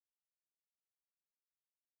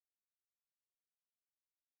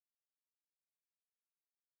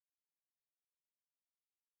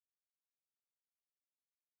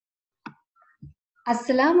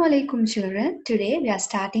Assalamu alaikum children. Today we are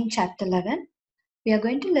starting chapter 11. We are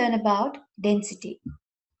going to learn about density.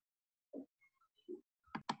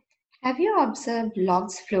 Have you observed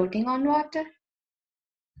logs floating on water?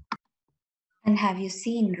 And have you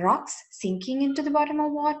seen rocks sinking into the bottom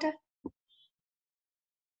of water?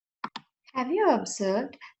 Have you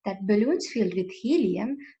observed that balloons filled with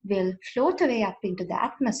helium will float away up into the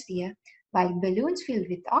atmosphere while balloons filled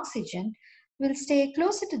with oxygen will stay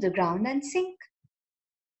closer to the ground and sink?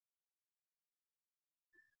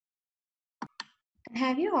 And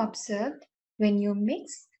have you observed when you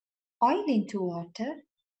mix oil into water,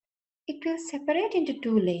 it will separate into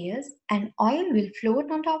two layers and oil will float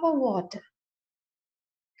on top of water.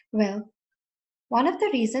 Well, one of the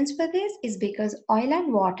reasons for this is because oil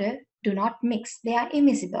and water do not mix, they are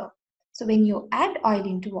immiscible. So when you add oil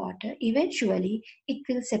into water, eventually it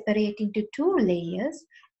will separate into two layers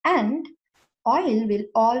and oil will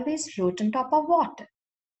always float on top of water.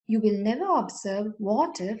 You will never observe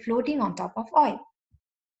water floating on top of oil.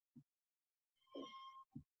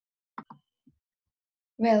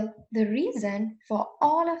 Well, the reason for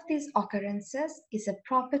all of these occurrences is a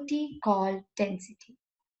property called density.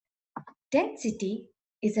 Density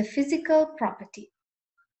is a physical property,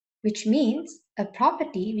 which means a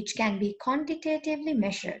property which can be quantitatively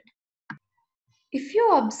measured. If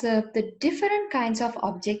you observe the different kinds of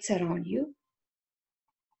objects around you,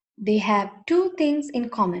 they have two things in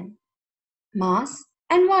common: mass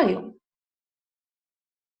and volume.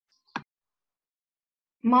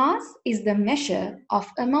 Mass is the measure of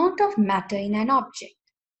amount of matter in an object.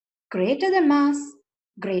 Greater the mass,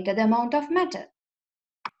 greater the amount of matter.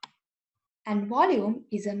 And volume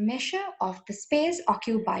is a measure of the space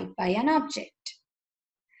occupied by an object.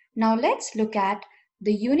 Now let's look at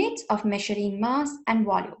the units of measuring mass and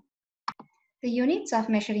volume. The units of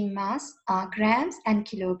measuring mass are grams and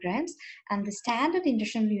kilograms, and the standard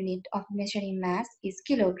international unit of measuring mass is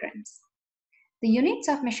kilograms. The units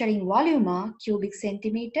of measuring volume are cubic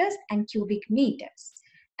centimeters and cubic meters,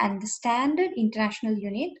 and the standard international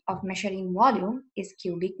unit of measuring volume is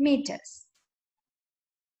cubic meters.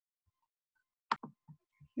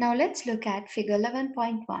 Now let's look at figure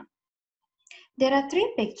 11.1. There are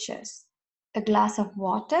three pictures: a glass of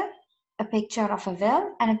water, a picture of a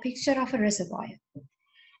well, and a picture of a reservoir.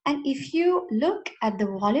 And if you look at the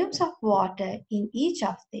volumes of water in each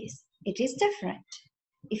of these, it is different.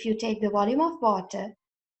 If you take the volume of water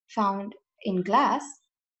found in glass,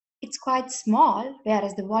 it's quite small,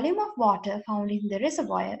 whereas the volume of water found in the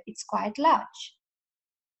reservoir, it's quite large.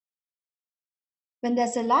 When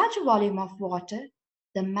there's a large volume of water,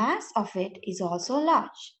 the mass of it is also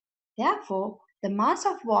large. Therefore, the mass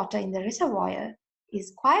of water in the reservoir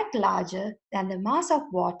is quite larger than the mass of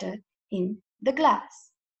water in the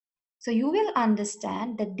glass. So you will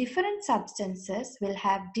understand that different substances will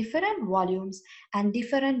have different volumes and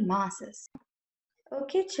different masses.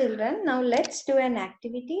 Okay children, now let's do an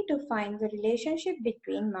activity to find the relationship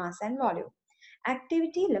between mass and volume.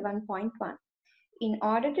 Activity 11.1. In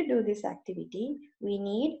order to do this activity, we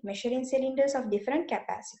need measuring cylinders of different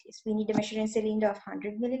capacities. We need a measuring cylinder of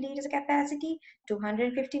 100 milliliters capacity,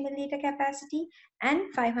 250 milliliter capacity,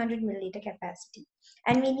 and 500 milliliter capacity.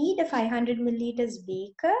 And we need a 500 milliliters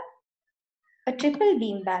beaker, a triple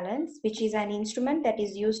beam balance, which is an instrument that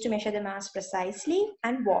is used to measure the mass precisely,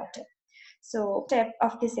 and water. So, step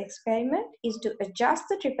of this experiment is to adjust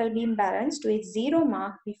the triple beam balance to its zero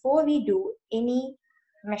mark before we do any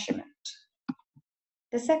measurement.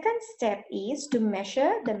 The second step is to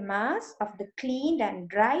measure the mass of the cleaned and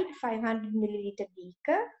dried 500 milliliter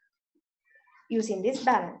beaker using this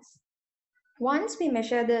balance. Once we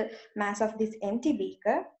measure the mass of this empty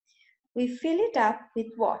beaker, we fill it up with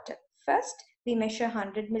water. First, we measure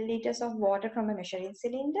 100 milliliters of water from a measuring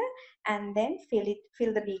cylinder and then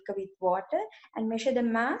fill the beaker with water and measure the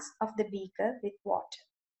mass of the beaker with water.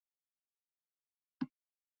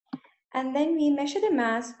 And then we measure the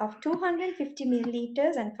mass of 250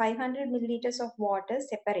 milliliters and 500 milliliters of water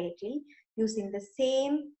separately using the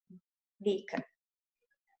same beaker.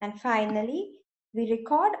 And finally, we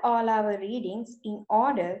record all our readings in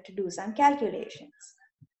order to do some calculations.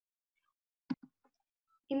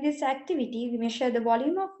 In this activity, we measure the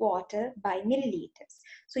volume of water by milliliters.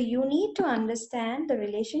 So you need to understand the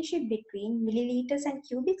relationship between milliliters and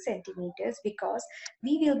cubic centimeters because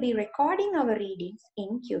we will be recording our readings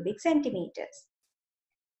in cubic centimeters.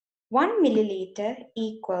 1 milliliter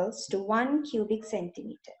equals to 1 cubic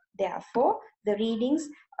centimeter. Therefore, the readings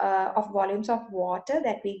of volumes of water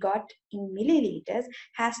that we got in milliliters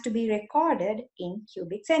has to be recorded in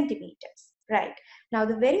cubic centimeters. Right. Now,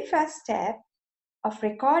 the very first step of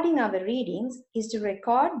recording our readings is to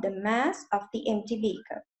record the mass of the empty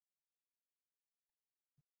beaker.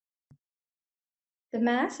 The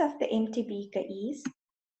mass of the empty beaker is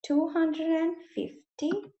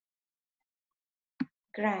 250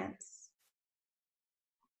 grams.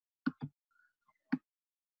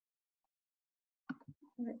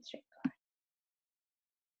 Let's record.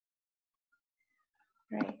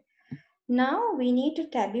 Right. Now we need to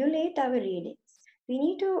tabulate our readings. We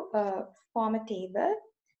need to form a table.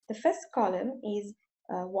 The first column is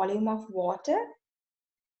volume of water,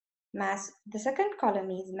 mass. The second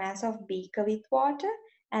column is mass of beaker with water,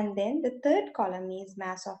 and then the third column is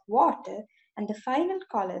mass of water, and the final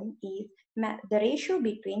column is the ratio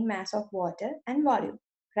between mass of water and volume.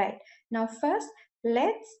 Right. Now first,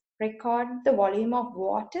 let's record the volume of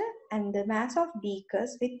water and the mass of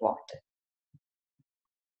beakers with water.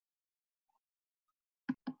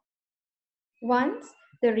 Once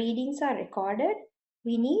the readings are recorded,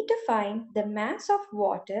 we need to find the mass of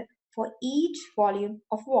water for each volume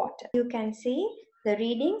of water. You can see the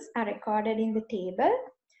readings are recorded in the table.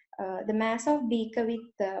 The mass of beaker with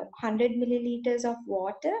 100 milliliters of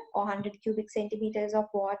water or 100 cubic centimeters of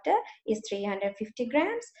water is 350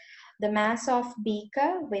 grams. The mass of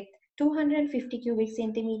beaker with 250 cubic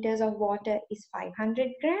centimeters of water is 500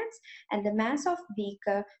 grams, and the mass of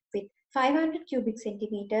beaker with 500 cubic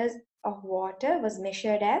centimeters of water was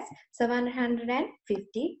measured as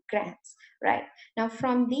 750 grams. Right. Now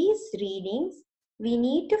from these readings, we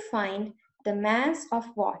need to find the mass of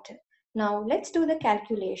water. Now let's do the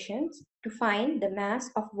calculations to find the mass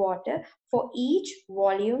of water for each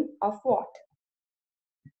volume of water.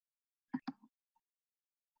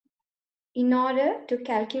 In order to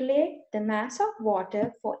calculate the mass of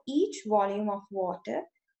water for each volume of water,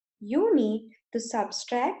 you need to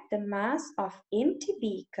subtract the mass of empty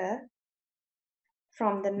beaker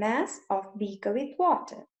from the mass of beaker with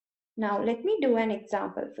water. Now let me do an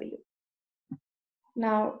example for you.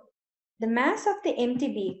 Now the mass of the empty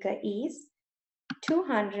beaker is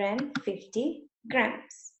 250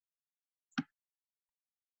 grams.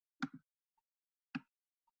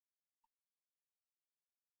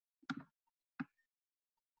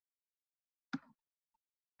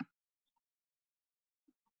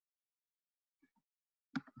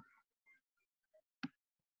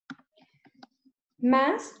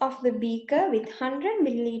 Mass of the beaker with 100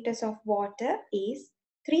 milliliters of water is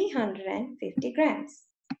 350 grams.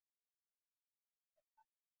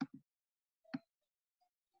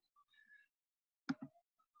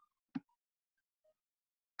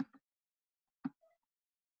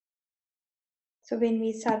 So when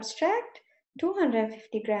we subtract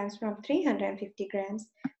 250 grams from 350 grams,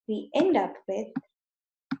 we end up with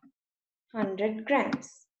 100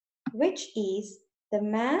 grams, which is the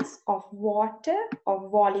mass of water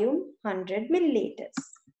of volume 100 milliliters.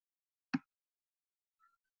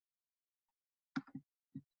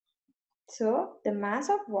 So the mass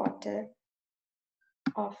of water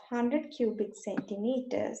of 100 cubic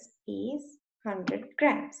centimeters is 100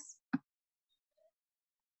 grams.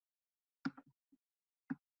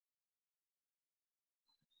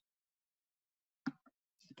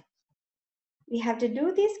 We have to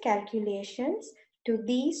do these calculations to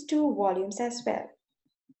these two volumes as well.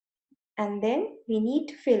 And then we need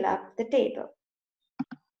to fill up the table.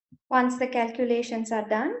 Once the calculations are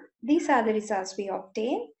done, these are the results we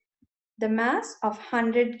obtain. The mass of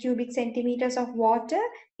 100 cubic centimeters of water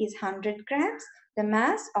is 100 grams. The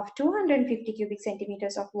mass of 250 cubic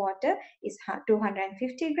centimeters of water is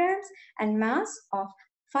 250 grams. And mass of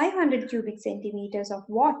 500 cubic centimeters of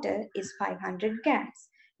water is 500 grams.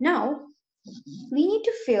 Now, we need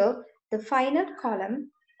to fill the final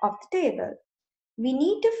column of the table. We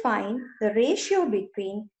need to find the ratio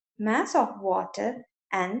between mass of water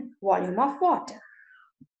and volume of water.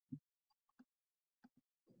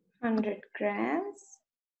 100 grams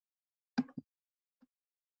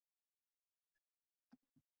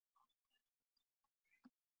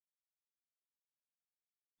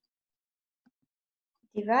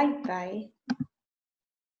divided by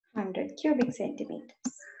 100 cubic centimeters.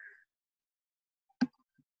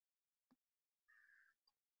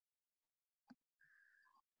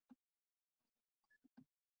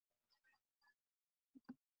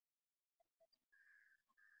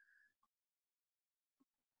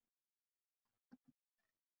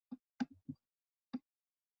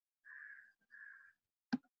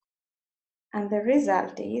 And the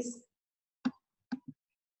result is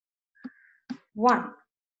 1.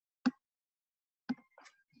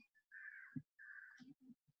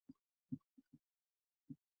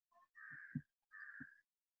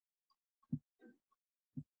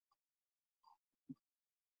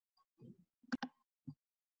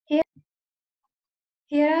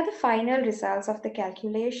 Here are the final results of the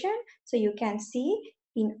calculation. So you can see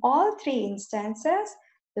in all three instances,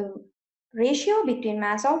 the ratio between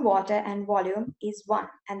mass of water and volume is 1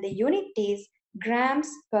 and the unit is grams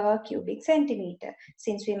per cubic centimeter.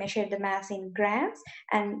 Since we measured the mass in grams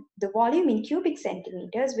and the volume in cubic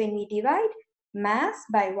centimeters, when we divide mass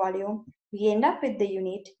by volume, we end up with the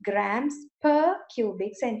unit grams per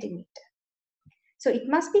cubic centimeter. So it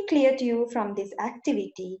must be clear to you from this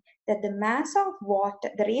activity that the mass of water,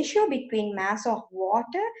 the ratio between mass of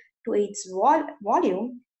water to its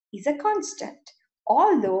volume is a constant.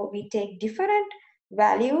 Although we take different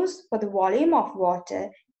values for the volume of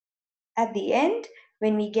water, at the end,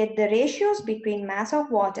 when we get the ratios between mass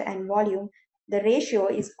of water and volume, the ratio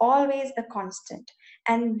is always a constant.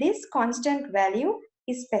 And this constant value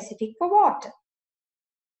is specific for water.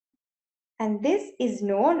 And this is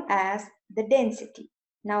known as the density.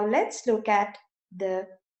 Now let's look at the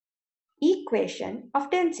equation of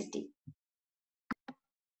density.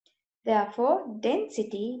 Therefore,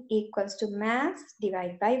 density equals to mass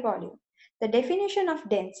divided by volume. The definition of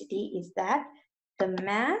density is that the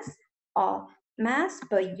mass or mass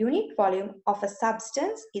per unit volume of a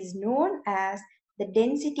substance is known as the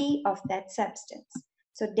density of that substance.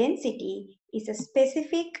 So density is a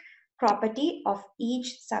specific property of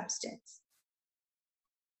each substance.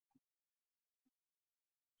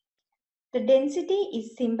 The density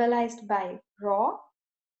is symbolized by rho,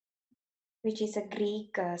 which is a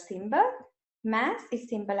Greek symbol. Mass is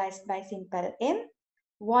symbolized by simple m.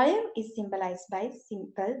 Volume is symbolized by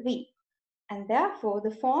simple v. And therefore,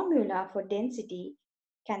 the formula for density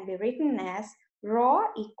can be written as rho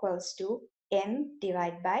equals to m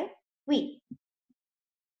divided by v.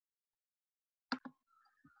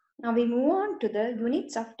 Now we move on to the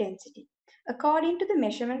units of density. According to the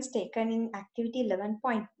measurements taken in activity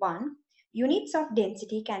 11.1, units of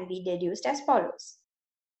density can be deduced as follows.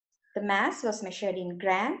 The mass was measured in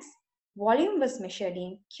grams, volume was measured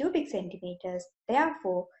in cubic centimeters.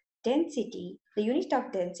 Therefore, density, the unit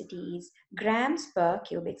of density is grams per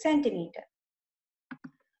cubic centimeter.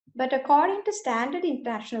 But according to standard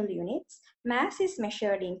international units, mass is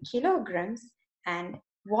measured in kilograms and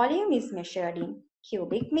volume is measured in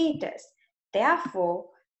cubic meters. Therefore,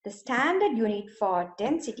 the standard unit for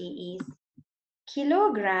density is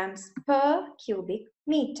kilograms per cubic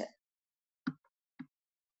meter.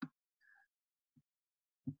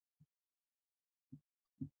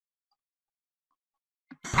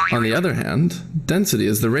 On the other hand, density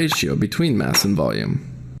is the ratio between mass and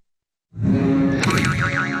volume.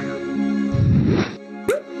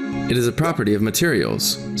 It is a property of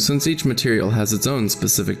materials, since each material has its own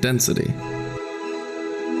specific density.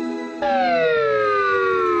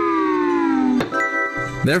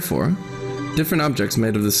 Therefore, different objects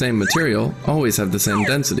made of the same material always have the same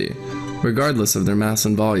density, regardless of their mass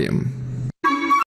and volume.